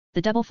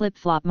The double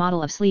flip-flop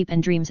model of sleep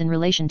and dreams in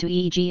relation to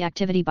EEG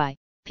activity by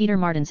Peter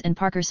Martins and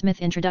Parker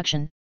Smith.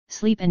 Introduction.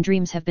 Sleep and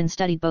dreams have been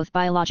studied both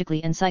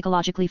biologically and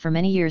psychologically for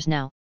many years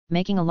now,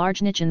 making a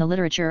large niche in the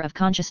literature of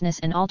consciousness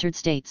and altered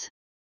states.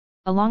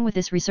 Along with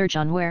this research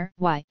on where,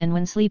 why, and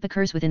when sleep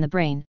occurs within the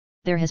brain,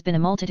 there has been a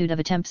multitude of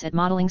attempts at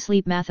modeling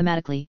sleep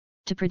mathematically,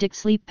 to predict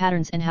sleep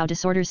patterns and how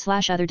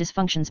disorders/other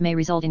dysfunctions may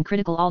result in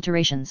critical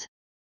alterations.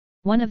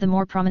 One of the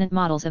more prominent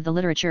models of the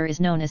literature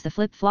is known as the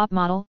flip-flop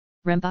model,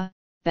 Rempe,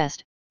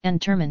 Best, and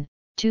Terman,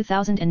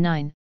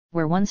 2009,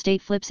 where one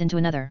state flips into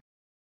another.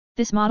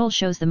 This model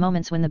shows the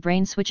moments when the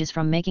brain switches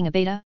from making a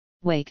beta,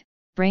 wake,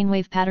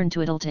 brainwave pattern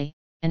to a delta,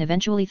 and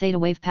eventually theta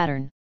wave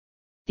pattern.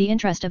 The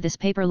interest of this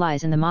paper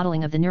lies in the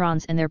modeling of the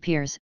neurons and their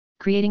peers,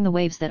 creating the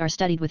waves that are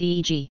studied with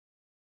EEG.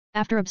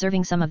 After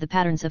observing some of the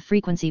patterns of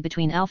frequency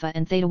between alpha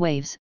and theta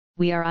waves,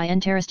 we are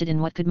interested in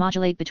what could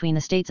modulate between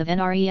the states of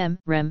NREM,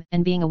 REM,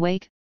 and being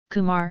awake.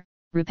 Kumar,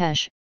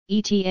 Rupesh,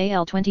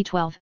 ETAL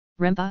 2012,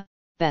 Rempe,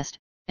 Best,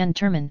 and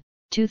Terman,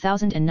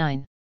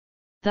 2009.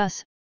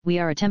 Thus, we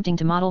are attempting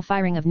to model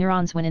firing of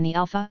neurons when in the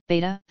alpha,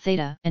 beta,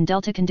 theta, and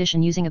delta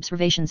condition using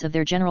observations of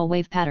their general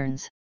wave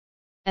patterns.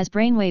 As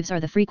brain waves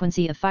are the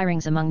frequency of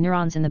firings among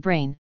neurons in the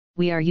brain,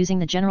 we are using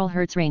the general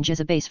Hertz range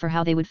as a base for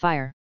how they would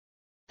fire.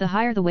 The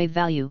higher the wave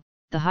value,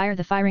 the higher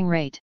the firing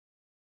rate.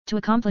 To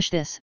accomplish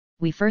this,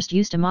 we first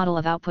used a model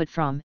of output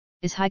from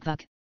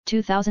Ishikvuk,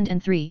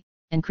 2003,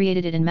 and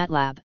created it in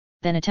MATLAB,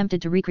 then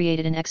attempted to recreate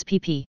it in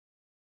XPP.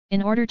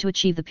 In order to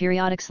achieve the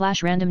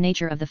periodic/random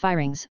nature of the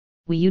firings,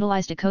 we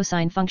utilized a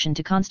cosine function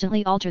to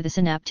constantly alter the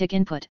synaptic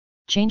input,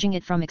 changing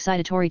it from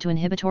excitatory to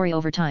inhibitory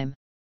over time.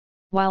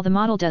 While the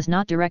model does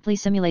not directly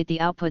simulate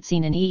the output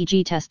seen in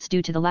EEG tests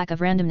due to the lack of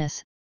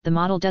randomness, the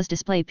model does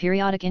display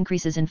periodic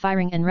increases in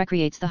firing and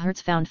recreates the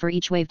hertz found for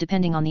each wave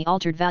depending on the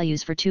altered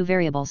values for two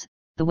variables,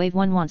 the wave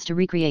one wants to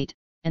recreate,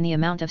 and the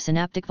amount of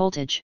synaptic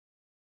voltage.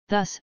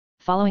 Thus,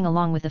 following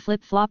along with the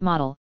flip-flop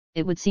model,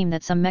 it would seem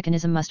that some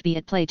mechanism must be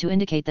at play to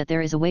indicate that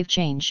there is a wave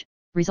change,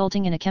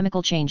 resulting in a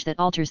chemical change that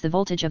alters the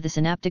voltage of the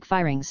synaptic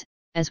firings,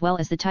 as well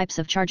as the types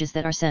of charges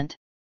that are sent.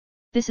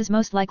 This is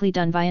most likely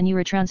done via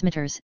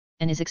neurotransmitters,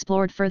 and is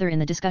explored further in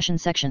the discussion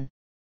section.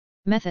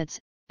 Methods.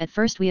 At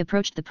first we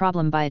approached the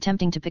problem by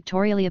attempting to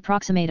pictorially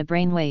approximate a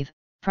brain wave,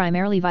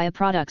 primarily via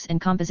products and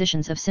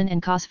compositions of sin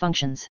and cos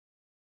functions.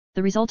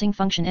 The resulting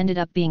function ended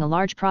up being a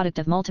large product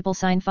of multiple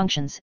sine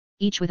functions,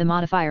 each with a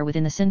modifier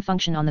within the sin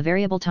function on the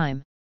variable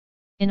time.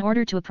 In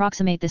order to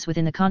approximate this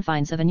within the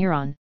confines of a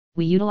neuron,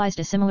 we utilized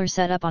a similar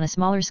setup on a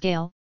smaller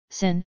scale,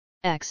 sin,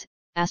 x,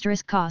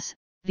 asterisk cos,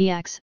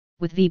 vx,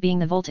 with v being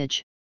the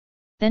voltage.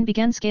 Then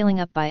began scaling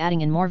up by adding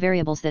in more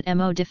variables that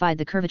modified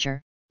the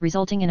curvature,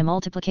 resulting in a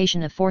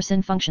multiplication of 4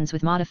 sin functions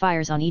with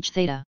modifiers on each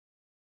theta.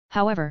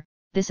 However,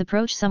 this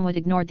approach somewhat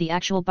ignored the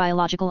actual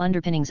biological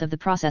underpinnings of the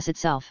process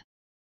itself.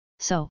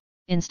 So,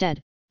 instead,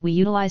 we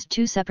utilized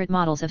two separate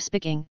models of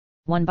spiking,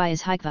 one by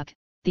Ishikvuk,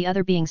 the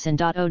other being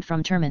sin.ode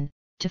from Terman,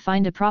 to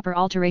find a proper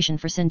alteration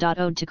for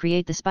sin.ode to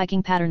create the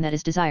spiking pattern that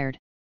is desired.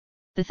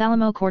 The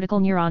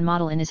thalamocortical neuron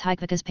model in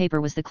Ishikvuk's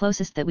paper was the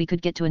closest that we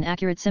could get to an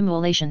accurate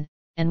simulation,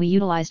 and we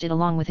utilized it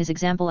along with his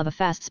example of a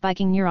fast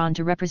spiking neuron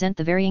to represent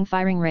the varying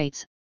firing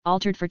rates,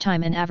 altered for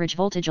time and average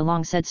voltage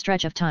along said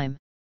stretch of time.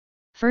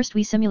 First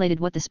we simulated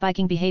what the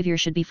spiking behavior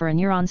should be for a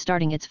neuron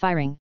starting its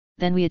firing,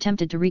 then we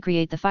attempted to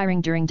recreate the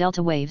firing during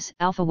delta waves,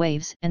 alpha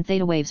waves, and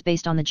theta waves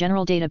based on the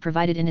general data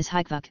provided in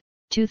Ishikvuk,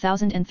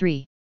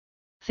 2003.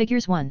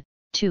 Figures 1,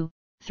 2,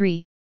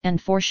 3,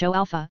 and 4 show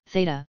alpha,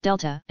 theta,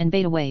 delta, and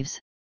beta waves.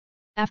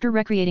 After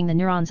recreating the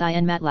neurons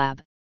in MATLAB,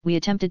 we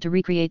attempted to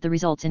recreate the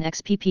results in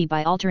XPP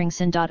by altering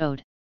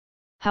sin.ode.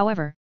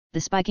 However,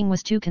 the spiking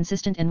was too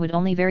consistent and would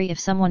only vary if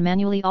someone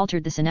manually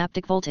altered the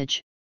synaptic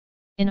voltage.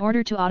 In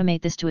order to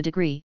automate this to a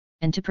degree,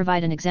 and to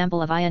provide an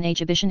example of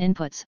inhibition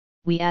inputs,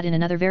 we add in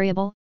another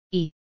variable,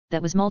 E,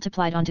 that was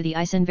multiplied onto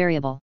the sin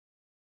variable.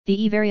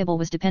 The E variable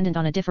was dependent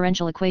on a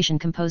differential equation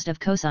composed of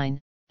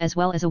cosine, as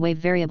well as a wave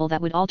variable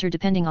that would alter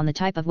depending on the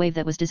type of wave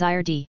that was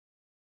desired D.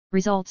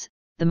 Results.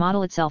 The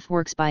model itself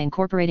works by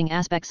incorporating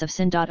aspects of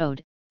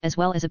sin.ode, as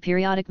well as a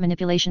periodic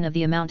manipulation of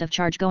the amount of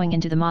charge going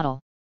into the model.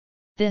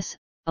 This,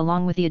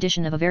 along with the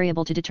addition of a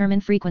variable to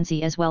determine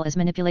frequency as well as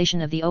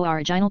manipulation of the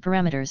original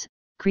parameters,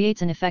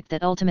 creates an effect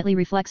that ultimately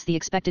reflects the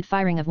expected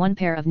firing of one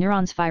pair of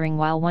neurons firing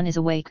while one is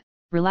awake,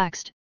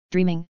 relaxed,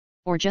 dreaming,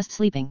 or just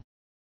sleeping.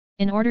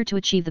 In order to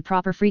achieve the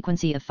proper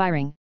frequency of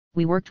firing,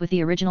 we worked with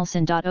the original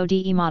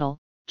sin.ode model,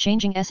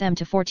 changing SM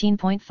to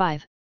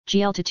 14.5,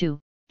 GL to 2,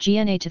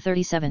 GNA to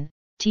 37,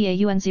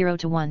 TAUN 0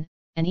 to 1,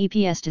 and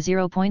EPS to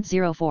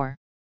 0.04.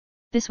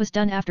 This was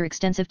done after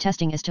extensive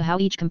testing as to how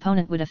each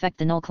component would affect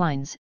the null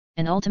clines,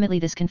 and ultimately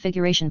this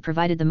configuration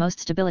provided the most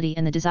stability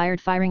and the desired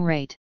firing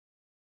rate.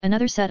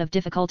 Another set of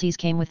difficulties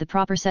came with the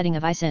proper setting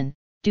of ISIN,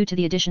 due to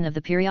the addition of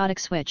the periodic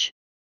switch.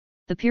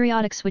 The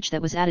periodic switch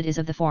that was added is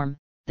of the form,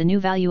 the new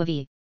value of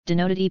E,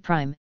 denoted E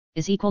prime,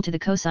 is equal to the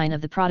cosine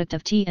of the product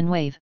of T and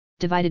wave,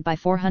 divided by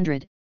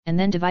 400, and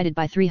then divided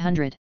by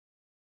 300.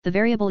 The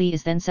variable E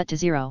is then set to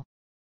 0.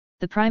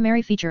 The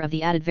primary feature of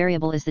the added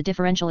variable is the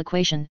differential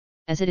equation,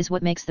 as it is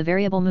what makes the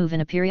variable move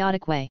in a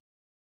periodic way.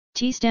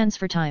 T stands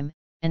for time,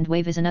 and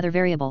wave is another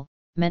variable,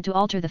 meant to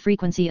alter the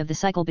frequency of the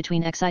cycle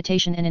between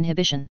excitation and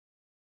inhibition.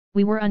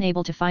 We were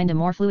unable to find a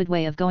more fluid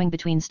way of going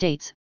between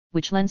states,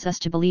 which lends us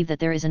to believe that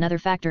there is another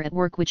factor at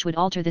work which would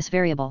alter this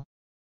variable.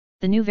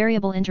 The new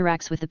variable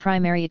interacts with the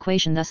primary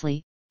equation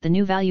thusly, the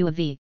new value of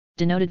V,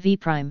 denoted V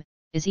prime,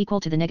 is equal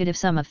to the negative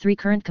sum of three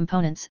current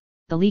components,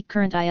 the leak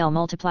current IL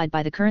multiplied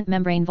by the current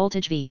membrane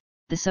voltage V,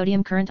 the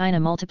sodium current INA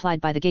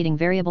multiplied by the gating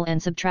variable N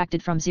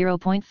subtracted from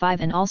 0.5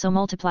 and also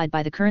multiplied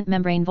by the current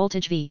membrane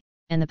voltage V,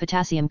 and the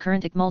potassium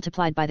current IC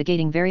multiplied by the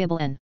gating variable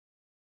N.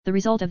 The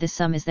result of this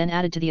sum is then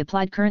added to the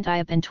applied current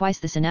IUP and twice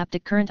the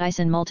synaptic current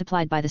ISIN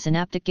multiplied by the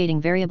synaptic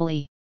gating variable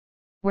E,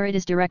 where it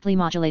is directly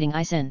modulating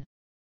ISIN.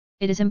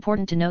 It is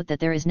important to note that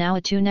there is now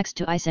a 2 next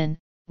to ISIN,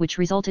 which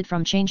resulted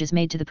from changes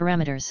made to the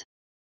parameters.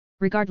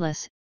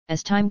 Regardless,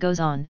 as time goes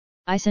on,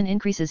 ISIN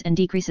increases and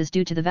decreases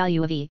due to the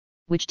value of E,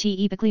 which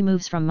T epically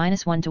moves from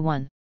 -1 to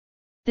 1.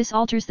 This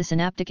alters the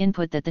synaptic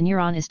input that the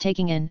neuron is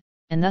taking in,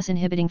 and thus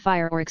inhibiting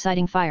fire or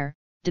exciting fire,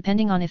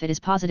 depending on if it is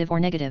positive or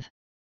negative.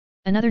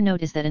 Another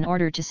note is that in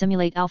order to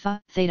simulate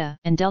alpha, theta,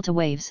 and delta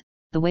waves,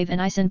 the wave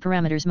and ISIN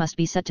parameters must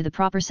be set to the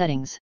proper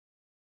settings.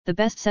 The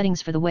best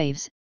settings for the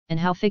waves, and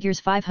how figures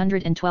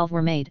 512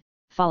 were made,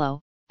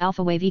 follow: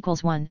 alpha wave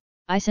equals 1,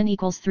 ISIN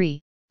equals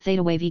 3,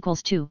 theta wave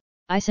equals 2,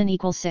 ISIN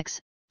equals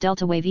 6,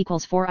 delta wave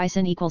equals 4,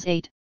 ISIN equals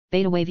 8,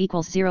 beta wave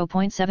equals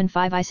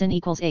 0.75, ISIN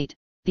equals 8.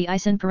 The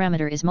ISIN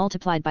parameter is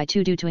multiplied by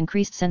 2 due to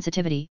increased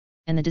sensitivity,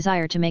 and the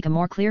desire to make a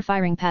more clear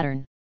firing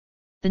pattern.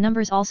 The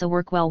numbers also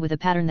work well with a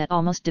pattern that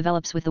almost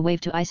develops with the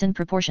wave to ISIN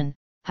proportion.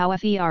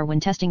 However, when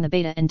testing the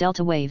beta and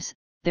delta waves,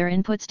 their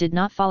inputs did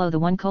not follow the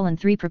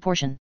 1:3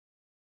 proportion.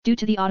 Due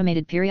to the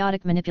automated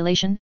periodic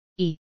manipulation,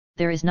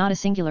 there is not a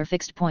singular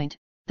fixed point,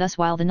 thus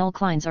while the null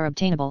clines are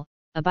obtainable,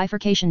 a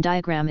bifurcation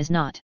diagram is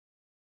not.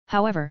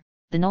 However,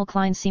 the null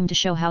clines seem to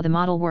show how the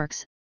model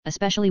works,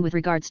 especially with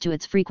regards to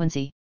its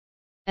frequency.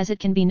 As it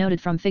can be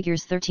noted from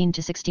figures 13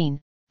 to 16,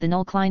 the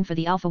null cline for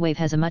the alpha wave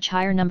has a much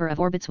higher number of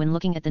orbits when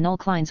looking at the null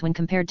clines when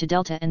compared to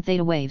delta and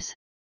theta waves.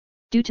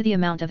 Due to the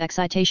amount of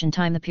excitation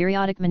time the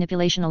periodic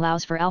manipulation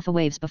allows for alpha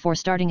waves before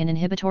starting an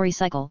inhibitory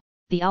cycle,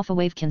 the alpha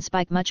wave can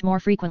spike much more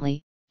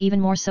frequently, even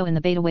more so in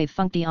the beta wave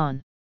function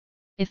on.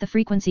 If the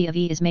frequency of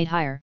E is made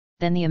higher,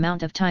 then the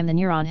amount of time the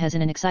neuron has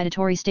in an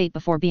excitatory state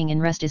before being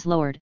in rest is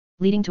lowered,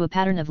 leading to a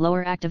pattern of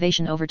lower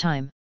activation over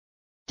time.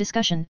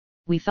 Discussion: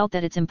 we felt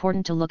that it's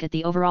important to look at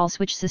the overall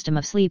switch system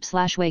of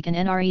sleep/wake and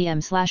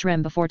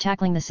NREM/REM before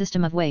tackling the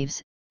system of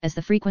waves, as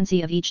the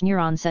frequency of each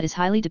neuron set is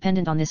highly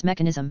dependent on this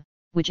mechanism,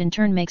 which in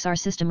turn makes our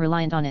system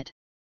reliant on it.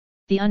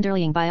 The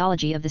underlying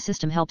biology of the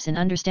system helps in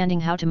understanding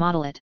how to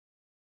model it.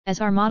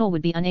 As our model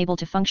would be unable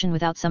to function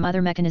without some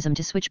other mechanism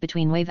to switch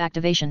between wave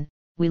activation,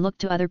 we looked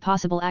to other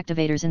possible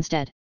activators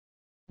instead.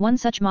 One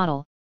such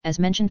model, as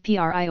mentioned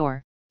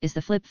prior, is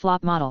the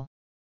flip-flop model.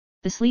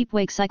 The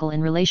sleep-wake cycle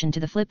in relation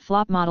to the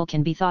flip-flop model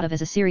can be thought of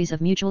as a series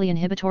of mutually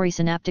inhibitory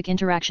synaptic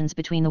interactions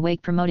between the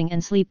wake-promoting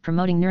and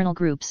sleep-promoting neuronal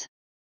groups.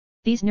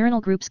 These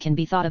neuronal groups can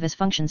be thought of as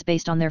functions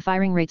based on their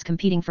firing rates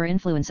competing for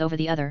influence over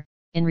the other,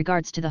 in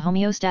regards to the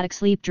homeostatic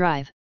sleep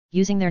drive,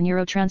 using their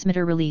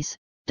neurotransmitter release,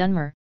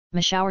 Dunmer,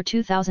 Mischauer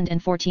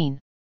 2014.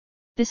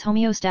 This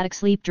homeostatic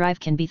sleep drive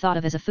can be thought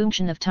of as a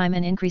function of time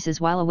and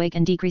increases while awake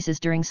and decreases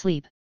during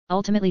sleep,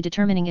 ultimately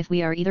determining if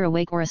we are either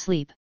awake or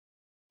asleep.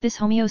 This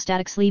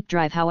homeostatic sleep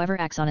drive however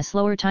acts on a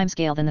slower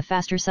timescale than the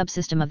faster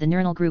subsystem of the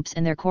neuronal groups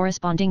and their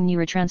corresponding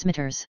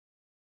neurotransmitters.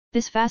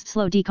 This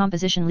fast-slow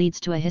decomposition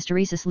leads to a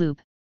hysteresis loop,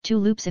 2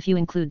 loops if you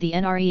include the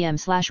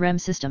NREM/REM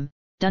system,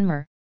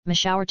 Dunmer,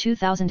 Mischauer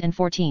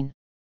 2014.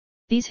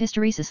 These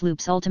hysteresis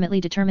loops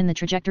ultimately determine the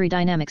trajectory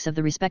dynamics of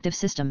the respective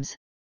systems.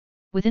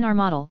 Within our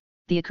model,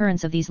 the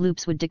occurrence of these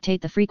loops would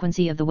dictate the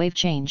frequency of the wave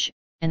change,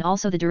 and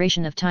also the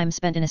duration of time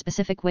spent in a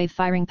specific wave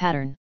firing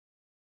pattern.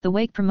 The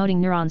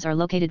wake-promoting neurons are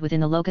located within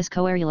the locus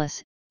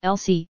coeruleus,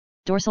 LC,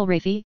 dorsal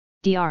raphe,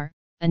 DR,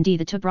 and D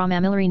the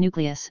tuberomamillary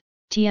nucleus,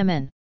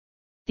 TMN.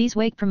 These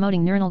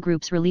wake-promoting neuronal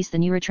groups release the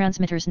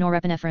neurotransmitters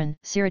norepinephrine,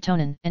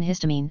 serotonin, and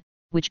histamine,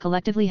 which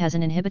collectively has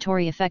an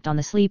inhibitory effect on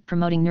the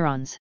sleep-promoting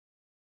neurons.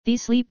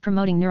 These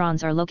sleep-promoting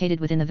neurons are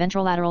located within the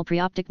ventrolateral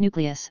preoptic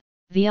nucleus,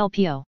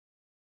 VLPO.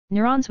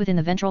 Neurons within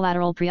the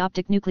ventrolateral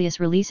preoptic nucleus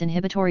release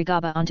inhibitory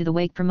GABA onto the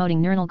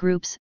wake-promoting neuronal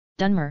groups,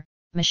 Dunmer,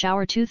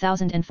 Mischauer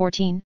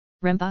 2014,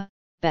 Rempe,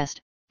 Best,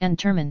 and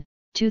Terman,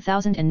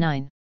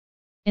 2009.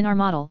 In our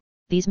model,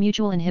 these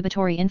mutual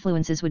inhibitory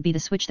influences would be the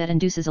switch that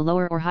induces a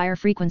lower or higher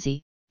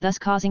frequency, thus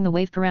causing the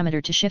wave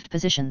parameter to shift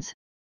positions.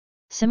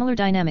 Similar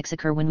dynamics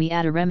occur when we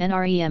add a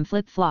REM-NREM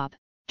flip-flop,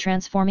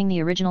 transforming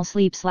the original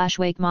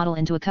sleep/wake model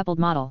into a coupled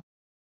model.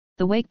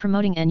 The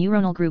wake-promoting and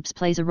neuronal groups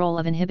plays a role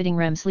of inhibiting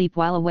REM sleep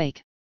while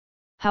awake.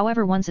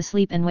 However, once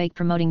asleep and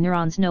wake-promoting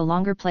neurons no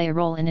longer play a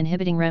role in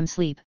inhibiting REM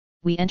sleep,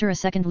 we enter a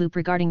second loop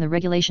regarding the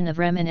regulation of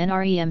REM and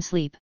NREM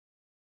sleep.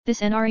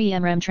 This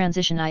NREM-REM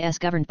transition is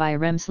governed by a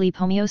REM sleep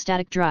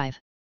homeostatic drive.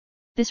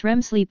 This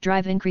REM sleep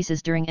drive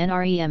increases during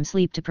NREM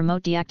sleep to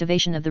promote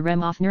deactivation of the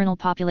REM off neuronal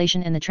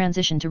population and the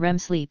transition to REM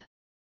sleep.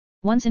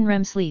 Once in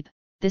REM sleep,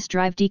 this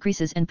drive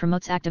decreases and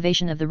promotes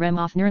activation of the REM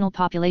off neuronal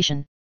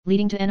population,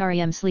 leading to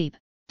NREM sleep.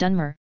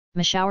 Dunmer,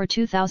 Mashauer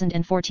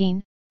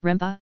 2014,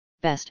 Rempe,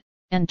 Best,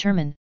 and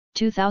Terman,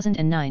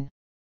 2009.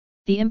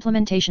 The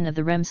implementation of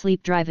the REM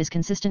sleep drive is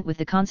consistent with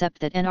the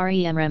concept that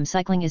NREM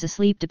cycling is a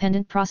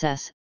sleep-dependent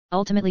process,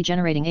 ultimately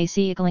generating a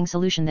cycling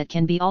solution that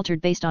can be altered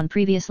based on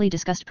previously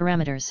discussed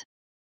parameters.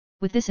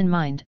 With this in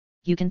mind,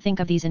 you can think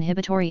of these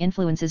inhibitory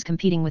influences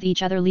competing with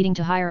each other, leading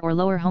to higher or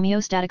lower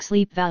homeostatic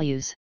sleep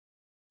values.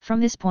 From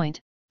this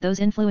point, those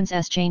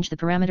influences change the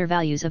parameter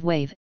values of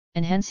wave,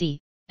 and hence E,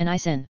 and I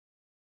sin.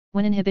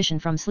 When inhibition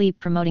from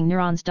sleep-promoting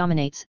neurons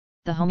dominates,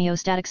 the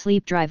homeostatic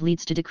sleep drive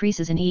leads to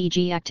decreases in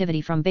EEG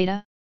activity from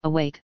beta,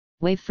 awake,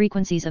 wave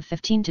frequencies of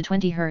 15 to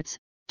 20 Hz,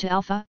 to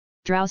alpha,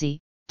 drowsy,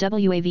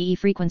 WAVE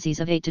frequencies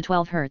of 8 to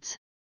 12 Hz.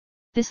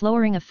 This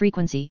lowering of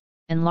frequency,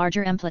 and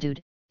larger amplitude,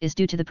 is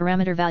due to the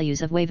parameter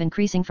values of wave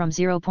increasing from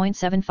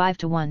 0.75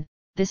 to 1,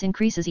 this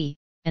increases E,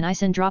 and I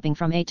sin dropping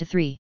from 8 to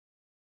 3.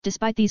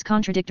 Despite these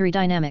contradictory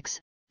dynamics,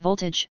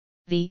 voltage,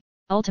 V,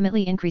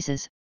 ultimately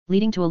increases,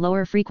 leading to a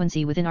lower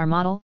frequency within our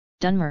model,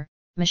 Dunmer,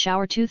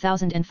 Mashauer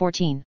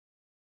 2014.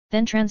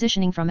 Then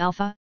transitioning from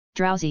alpha,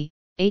 drowsy,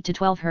 8 to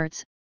 12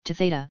 Hz, to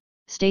theta,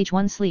 stage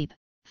 1 sleep,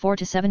 4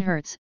 to 7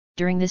 Hz.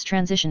 During this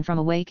transition from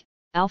awake,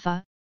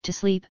 alpha, to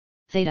sleep,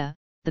 theta,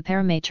 the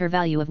parameter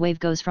value of wave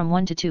goes from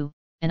 1 to 2,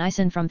 and I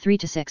sin from 3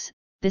 to 6.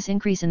 This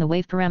increase in the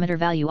wave parameter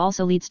value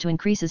also leads to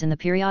increases in the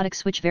periodic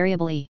switch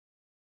variable E.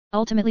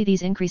 Ultimately,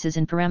 these increases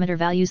in parameter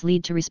values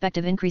lead to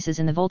respective increases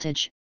in the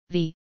voltage,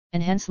 V,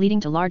 and hence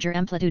leading to larger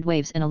amplitude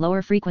waves and a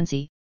lower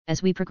frequency,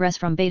 as we progress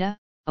from beta,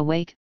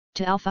 awake,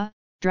 to alpha,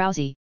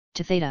 drowsy,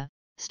 to theta,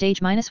 stage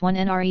 -1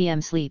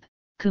 NREM sleep.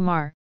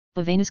 Kumar,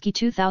 Bovanuski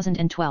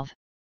 2012.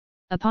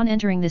 Upon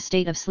entering this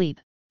state of sleep,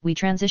 we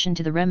transition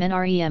to the REM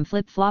NREM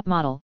flip-flop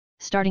model,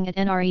 starting at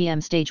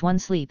NREM stage 1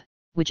 sleep,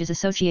 which is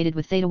associated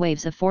with theta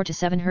waves of 4 to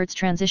 7 Hz,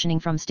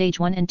 transitioning from stage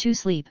 1 and 2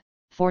 sleep,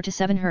 4 to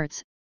 7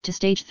 Hz, to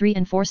stage 3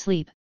 and 4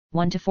 sleep,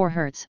 1 to 4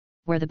 Hz,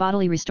 where the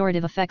bodily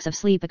restorative effects of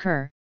sleep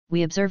occur.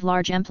 We observe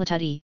large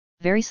amplitude E,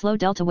 very slow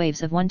delta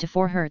waves of 1 to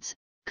 4 Hz.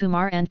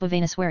 Kumar and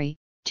Bovanuski,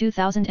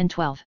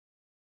 2012.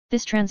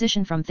 This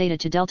transition from theta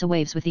to delta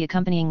waves with the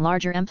accompanying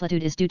larger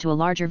amplitude is due to a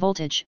larger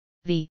voltage,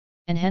 V,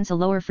 and hence a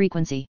lower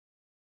frequency.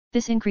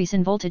 This increase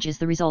in voltage is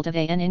the result of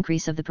an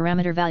increase of the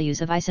parameter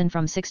values of I sin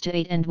from 6 to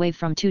 8 and wave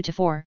from 2 to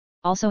 4,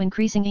 also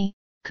increasing E.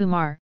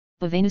 Kumar,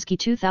 Bovanuski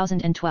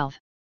 2012.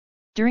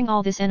 During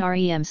all this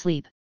NREM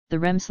sleep, the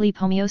REM sleep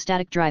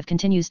homeostatic drive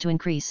continues to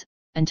increase,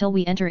 until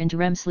we enter into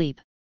REM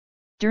sleep.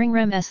 During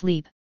REM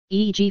sleep,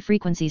 EEG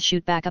frequencies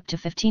shoot back up to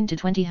 15 to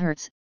 20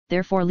 Hz,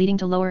 therefore leading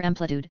to lower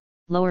amplitude,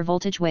 lower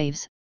voltage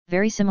waves,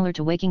 very similar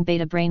to waking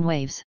beta brain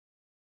waves.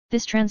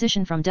 This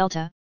transition from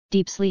delta,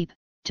 deep sleep,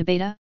 to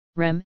beta,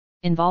 REM,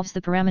 involves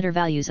the parameter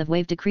values of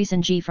wave decrease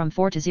in G from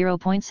 4 to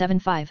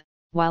 0.75,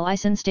 while I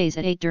sin stays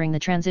at 8 during the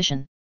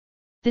transition.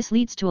 This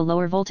leads to a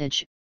lower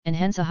voltage, and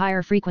hence a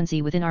higher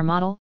frequency within our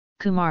model.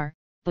 Kumar,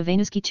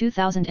 Bovanuski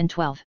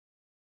 2012.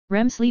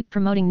 REM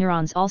sleep-promoting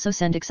neurons also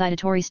send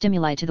excitatory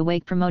stimuli to the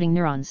wake-promoting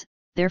neurons,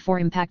 therefore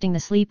impacting the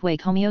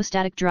sleep-wake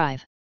homeostatic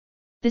drive.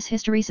 This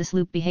hysteresis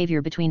loop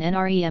behavior between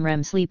NREM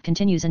REM sleep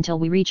continues until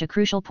we reach a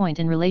crucial point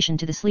in relation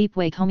to the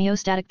sleep-wake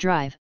homeostatic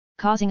drive,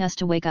 causing us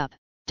to wake up.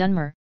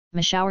 Dunmer,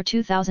 Mashauer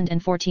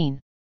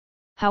 2014.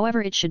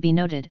 However, it should be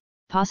noted,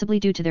 possibly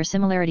due to their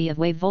similarity of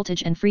wave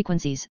voltage and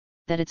frequencies,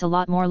 that it's a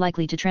lot more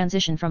likely to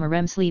transition from a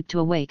REM sleep to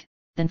awake,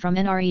 than from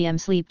NREM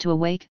sleep to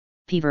awake.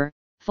 Peaver,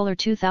 Fuller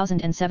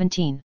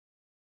 2017.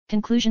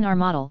 Conclusion: our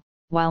model,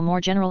 while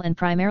more general and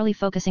primarily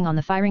focusing on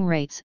the firing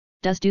rates,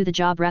 does do the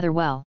job rather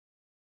well.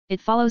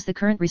 It follows the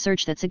current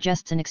research that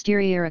suggests an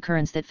exterior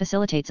occurrence that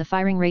facilitates a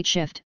firing rate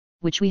shift,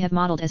 which we have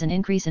modeled as an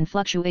increase in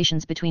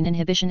fluctuations between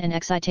inhibition and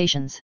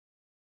excitations.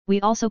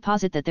 We also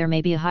posit that there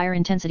may be a higher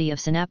intensity of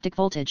synaptic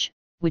voltage,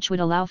 which would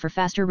allow for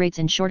faster rates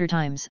in shorter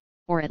times,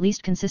 or at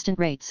least consistent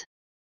rates.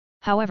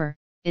 However,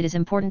 it is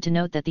important to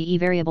note that the E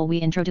variable we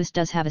introduced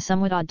does have a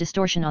somewhat odd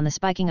distortion on the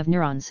spiking of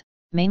neurons,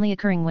 mainly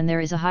occurring when there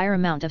is a higher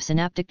amount of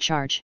synaptic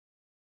charge.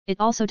 It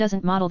also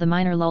doesn't model the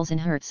minor lulls in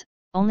Hertz,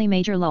 only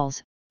major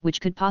lulls, which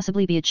could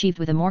possibly be achieved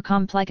with a more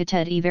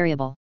complicated E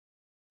variable.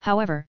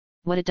 However,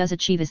 what it does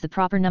achieve is the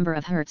proper number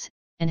of Hertz,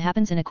 and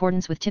happens in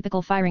accordance with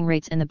typical firing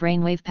rates and the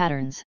brainwave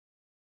patterns.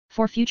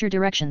 For future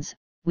directions,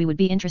 we would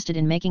be interested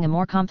in making a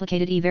more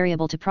complicated E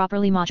variable to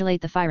properly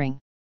modulate the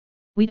firing.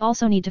 We'd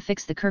also need to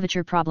fix the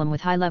curvature problem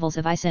with high levels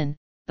of I sin,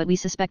 but we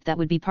suspect that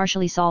would be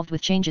partially solved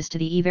with changes to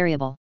the E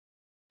variable.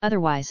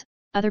 Otherwise,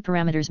 other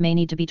parameters may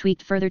need to be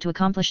tweaked further to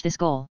accomplish this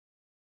goal.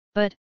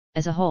 But,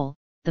 as a whole,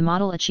 the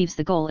model achieves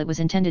the goal it was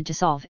intended to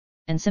solve,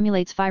 and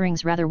simulates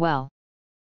firings rather well.